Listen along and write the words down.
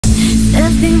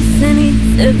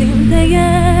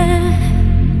Sevdiğimdeye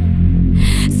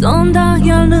sonda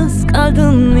yalnız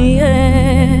kaldım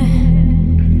niye?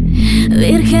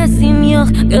 Bir kesim yok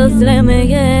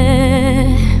gözlemeye.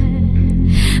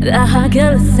 Daha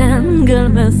gelsen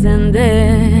gelmesen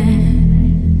de.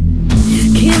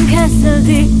 Kim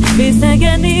kesildi bize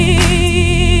gelip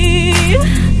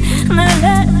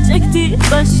neler çekti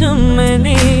başım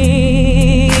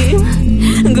benim.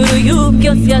 Kuruyup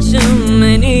gözyaşım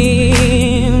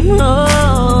benim.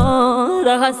 Oh,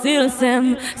 daha silsem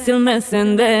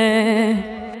silmesen de.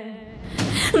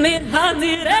 Bir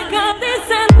hadire kaldı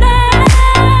sende.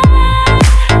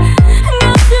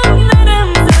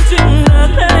 Gözümlerim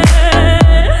saçımda.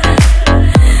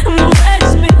 Bu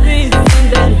eş bitti sen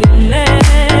derdinle.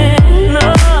 No,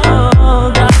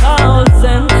 daha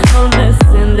olsan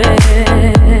olmasın de.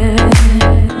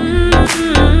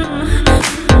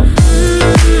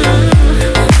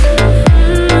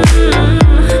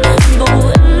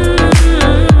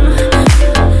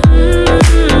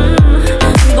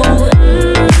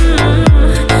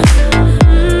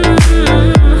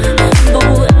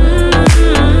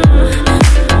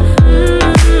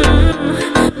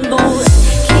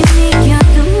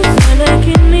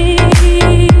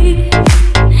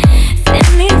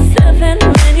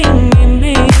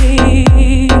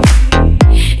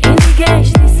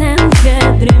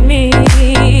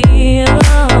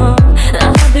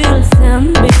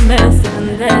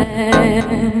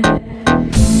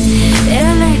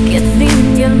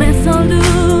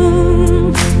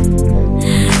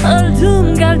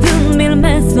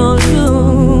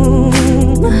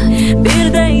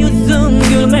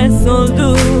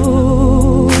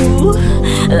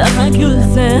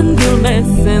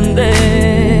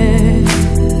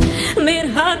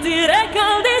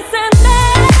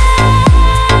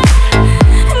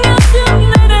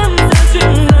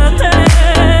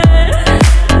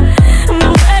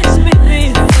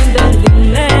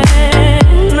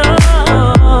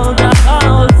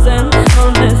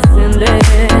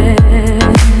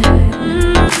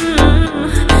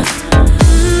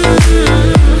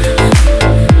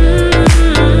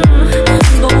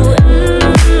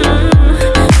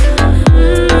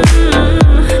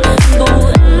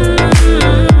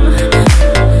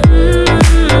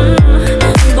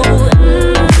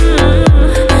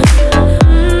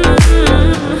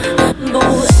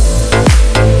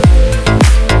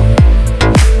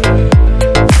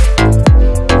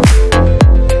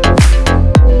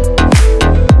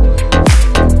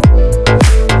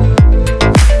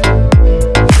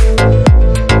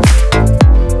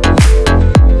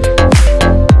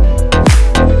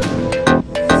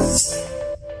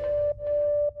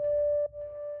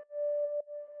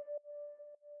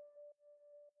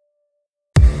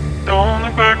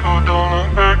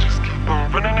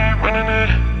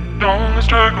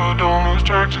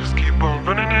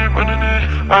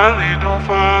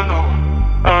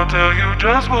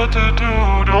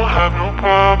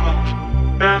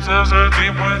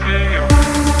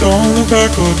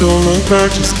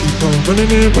 Just keep on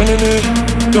running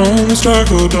it. Don't lose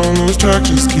track or don't lose track.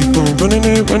 Just keep on running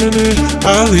it.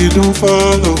 I lead, don't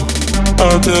follow.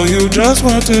 I'll tell you just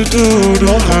what to do.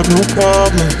 Don't have no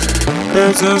problems.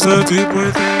 Answers are deep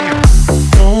within you.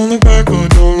 Don't look back or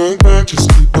don't look back. Just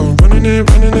keep on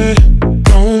running it.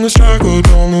 Don't lose track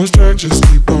or don't lose track. Just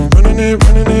keep on running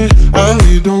it. I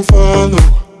lead, don't follow.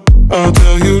 I'll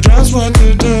tell you just what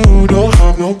to do. Don't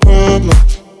have no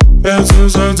problems.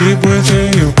 Answers are deep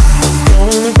within you.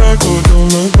 Don't look back or don't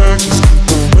look back. Just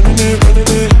keep on running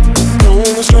it. Don't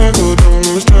lose track or don't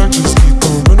lose track. Just keep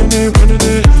on running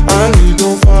it. I lead,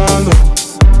 don't follow.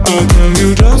 I'll tell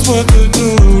you just what to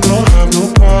do. Don't have no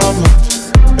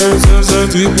problems. Answers are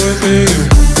deep within you.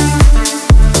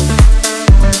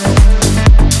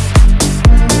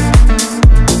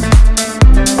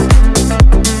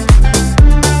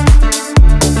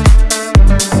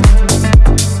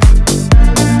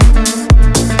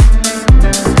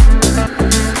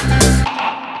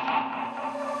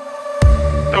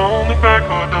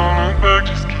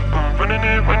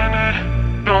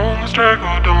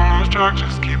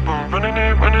 Just keep on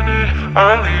running it.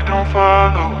 I lead, don't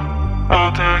follow.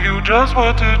 I'll tell you just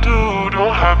what to do.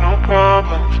 Don't have no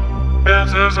problems.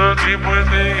 Answers are deep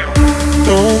within you.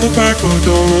 Don't look back or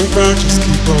don't look back. Just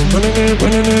keep on running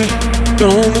it.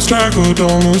 Don't lose track or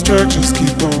don't lose track. Just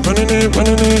keep on running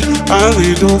it. I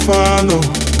lead, don't follow.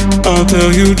 I'll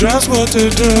tell you just what to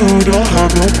do. Don't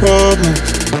have no problems.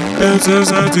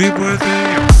 Answers are deep within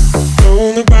you.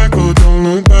 Don't look back or don't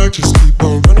look back. Just keep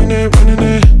on running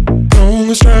it. Don't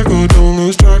lose track or don't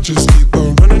lose track. Just keep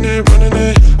on running it.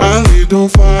 I lead, don't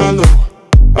follow.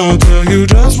 I'll tell you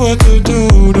just what to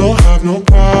do. Don't have no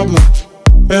problems.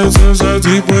 Answers are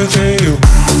deep within you.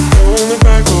 Don't look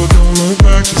back, oh, don't look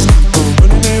back. Just keep on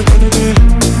running it, running it.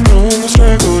 Don't lose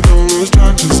track, oh, don't lose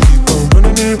track. Just keep on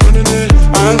running it, running it.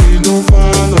 I lead, don't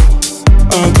follow.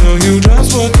 I'll tell you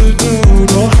just what to do.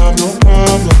 Don't have no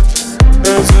problem.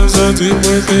 Answers are deep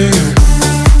within you.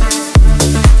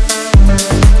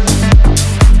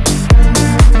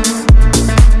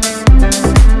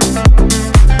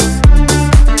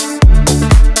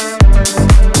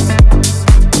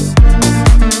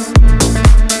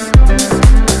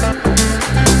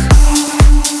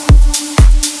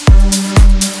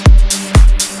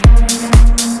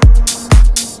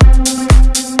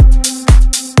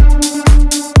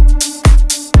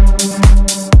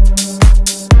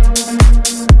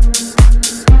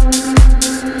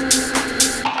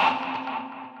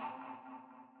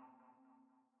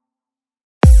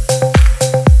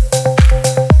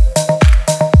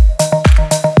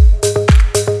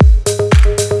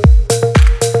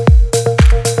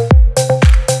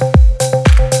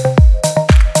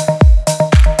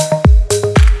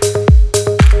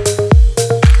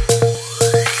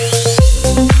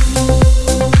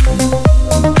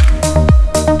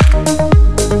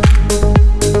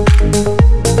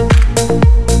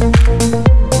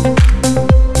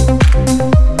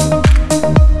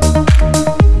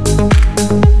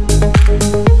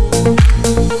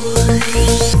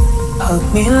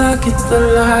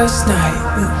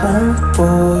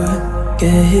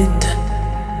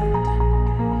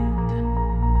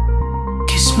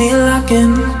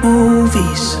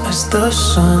 The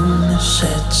sun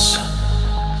sets.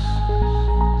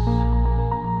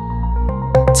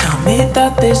 Tell me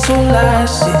that this all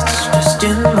lasts, it's just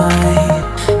in my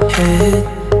head.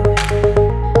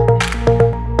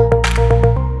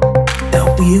 That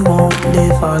we won't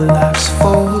live our lives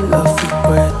full of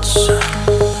regrets.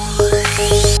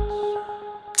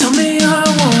 Tell me I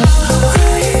won't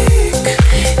wake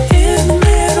in the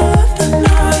middle of the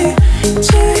night.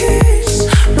 Chase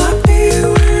my fear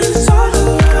when it's all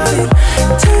alright.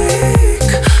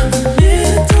 Take a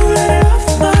minute to let it off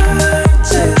my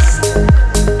chest.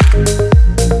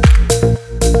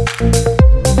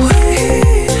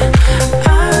 Wait,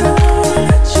 I don't wanna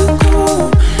let you go,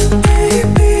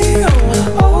 baby.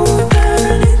 Oh, that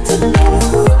I need to know.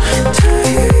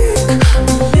 Take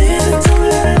a minute to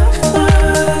let it off my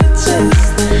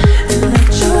chest, and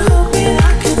let you help me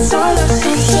like it's all I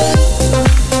said.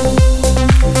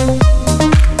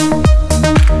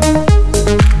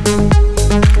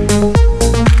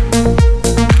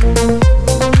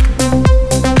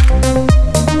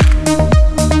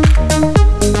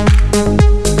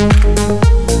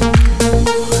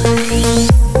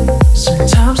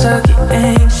 Sometimes I get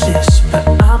anxious, but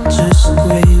I'm just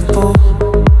grateful.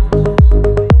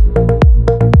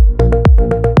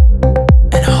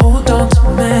 And hold on to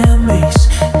memories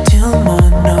till my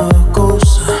knuckles.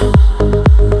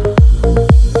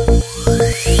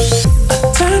 I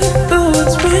turn it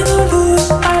towards when I lose,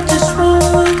 I just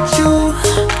want you.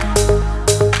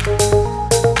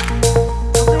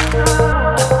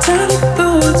 I turn it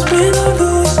towards when I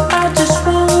lose, I just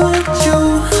want you.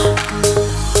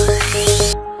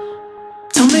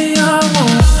 Tell me I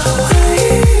won't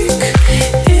wake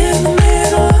in the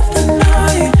middle of the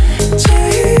night.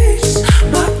 Chase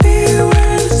my fear when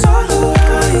it's all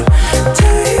alright.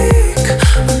 Take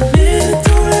a minute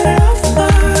to let it off my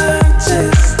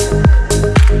chest.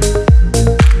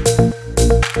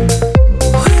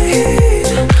 Wait,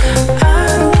 I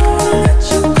don't wanna let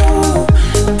you go,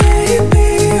 baby.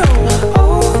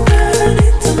 Oh, that I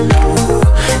need to know.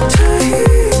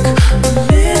 Take a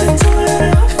minute to let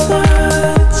it off my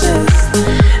chest,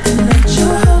 and let you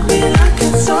help me like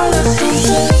it's all I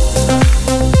said.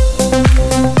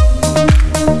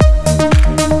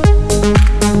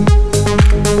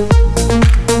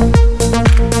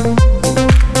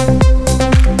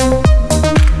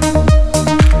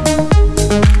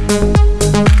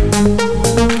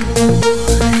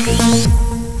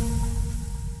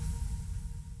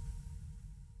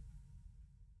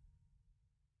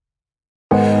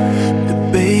 The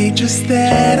pages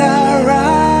that I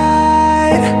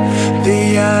write,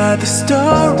 they are the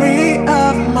story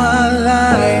of my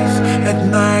life. At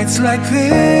nights like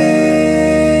this,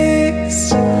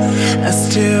 I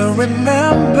still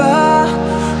remember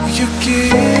your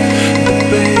kiss. The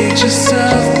pages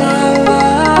of my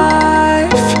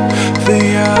life, they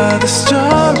are the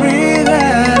story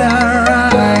that I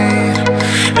write.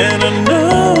 And I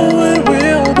know it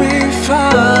will be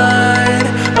fine.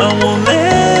 I will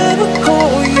never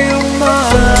call you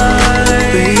mine. The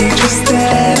pages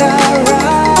that I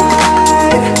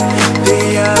write, they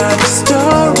are the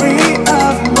story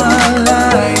of my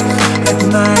life. At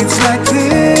nights like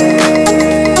this,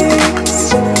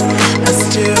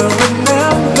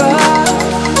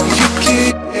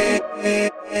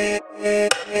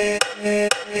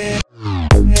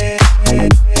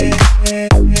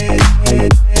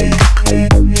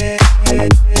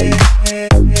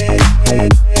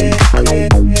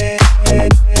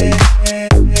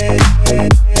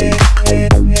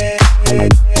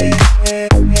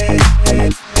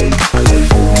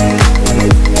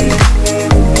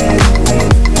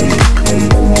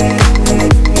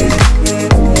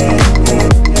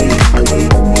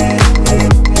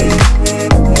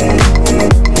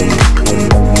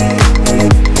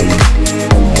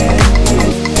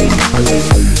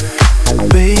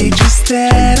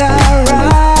 stay.